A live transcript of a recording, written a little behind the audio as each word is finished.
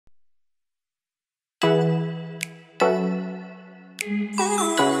Hey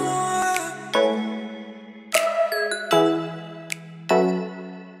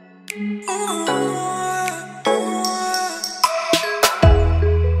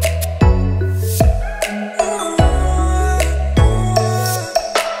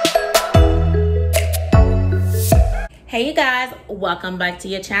you guys, welcome back to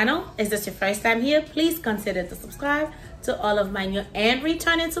your channel. Is this your first time here? Please consider to subscribe. To all of my new and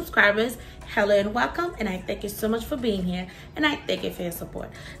returning subscribers, hello and welcome, and I thank you so much for being here, and I thank you for your support.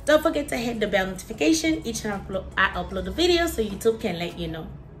 Don't forget to hit the bell notification each time I upload a video so YouTube can let you know.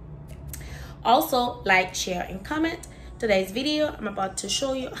 Also, like, share, and comment. Today's video, I'm about to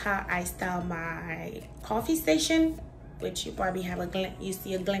show you how I style my coffee station, which you probably have a glimpse, you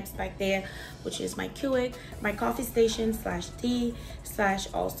see a glimpse back there, which is my Keurig, my coffee station / tea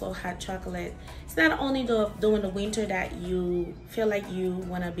 / also hot chocolate. It's not only during the winter that you feel like you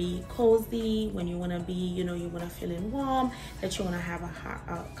want to be cozy, when you want to be, you want to feel warm, that you want to have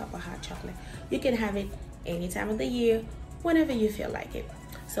a cup of hot chocolate. You can have it any time of the year, whenever you feel like it.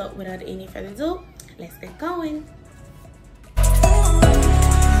 So without any further ado, let's get going.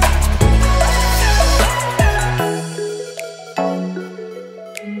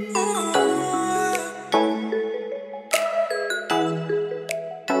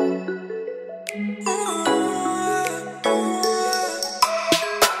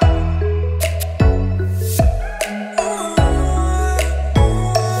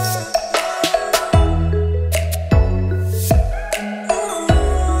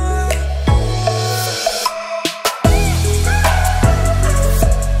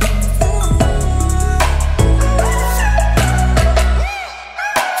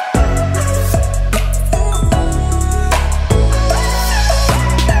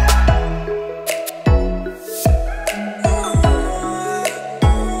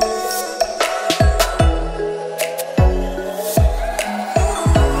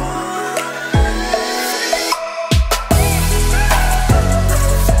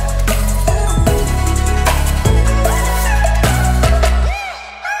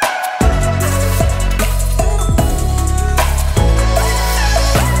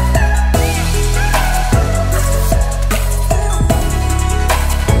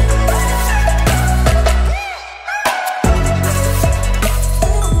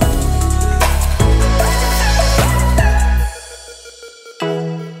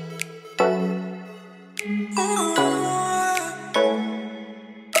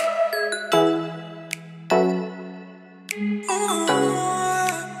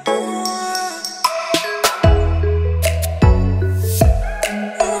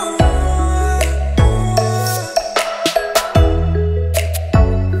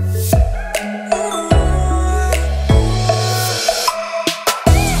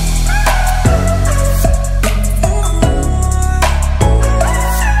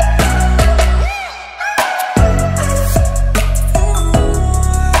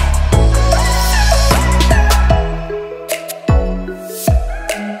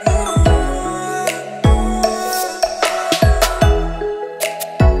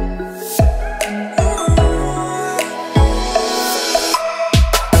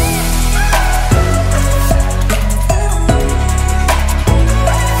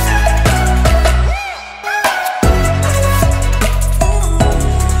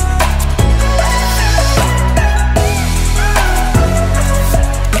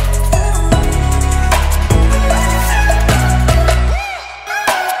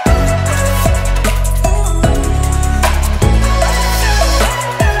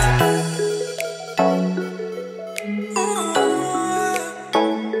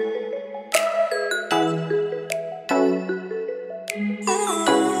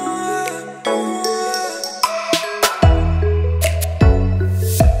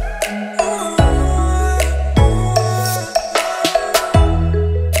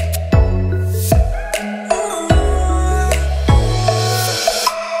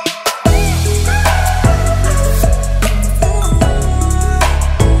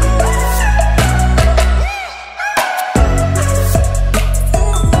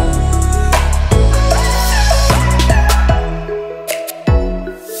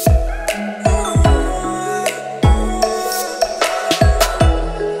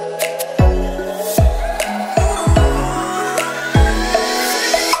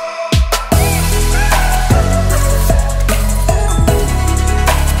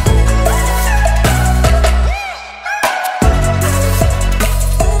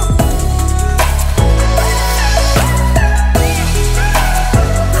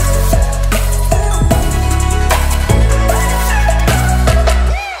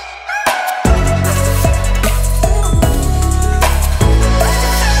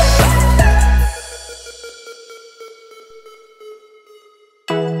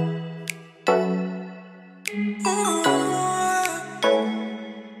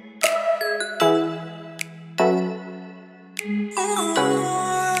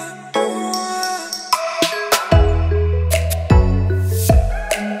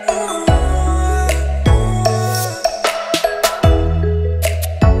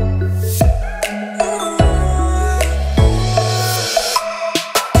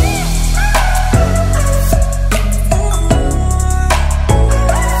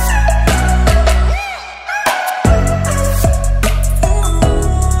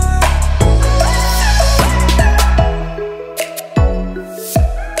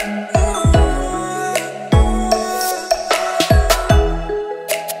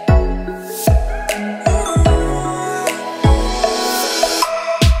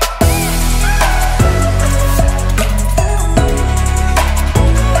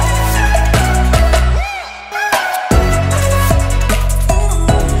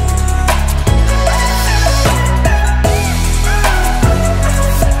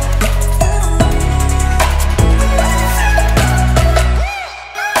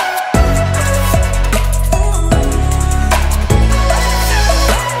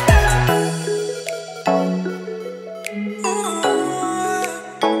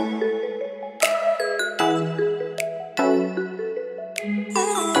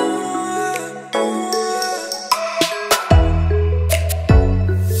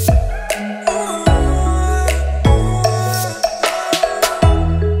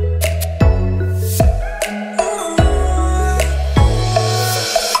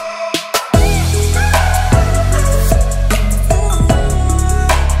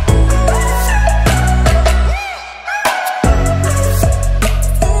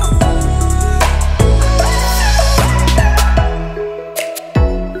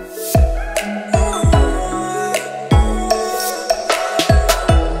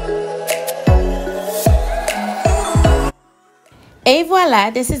 Et voila,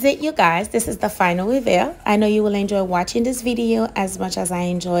 this is it, you guys. This is the final reveal. I know you will enjoy watching this video as much as I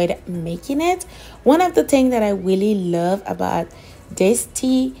enjoyed making it. One of the things that I really love about this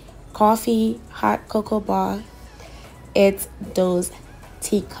tea, coffee, hot cocoa bar, it's those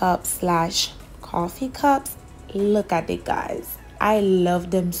teacups slash coffee cups. Look at it, guys. I love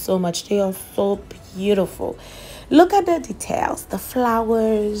them so much. They are so beautiful. Look at the details, the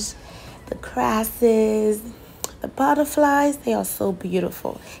flowers, the grasses, the butterflies. They are so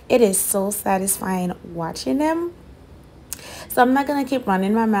beautiful. It is so satisfying watching them. So I'm not gonna keep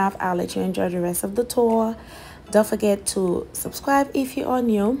running my mouth. I'll let you enjoy the rest of the tour. Don't forget to subscribe if you are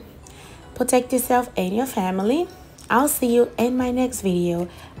new. Protect yourself and your family. I'll see you in my next video.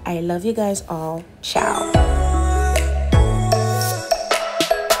 I love you guys all. Ciao.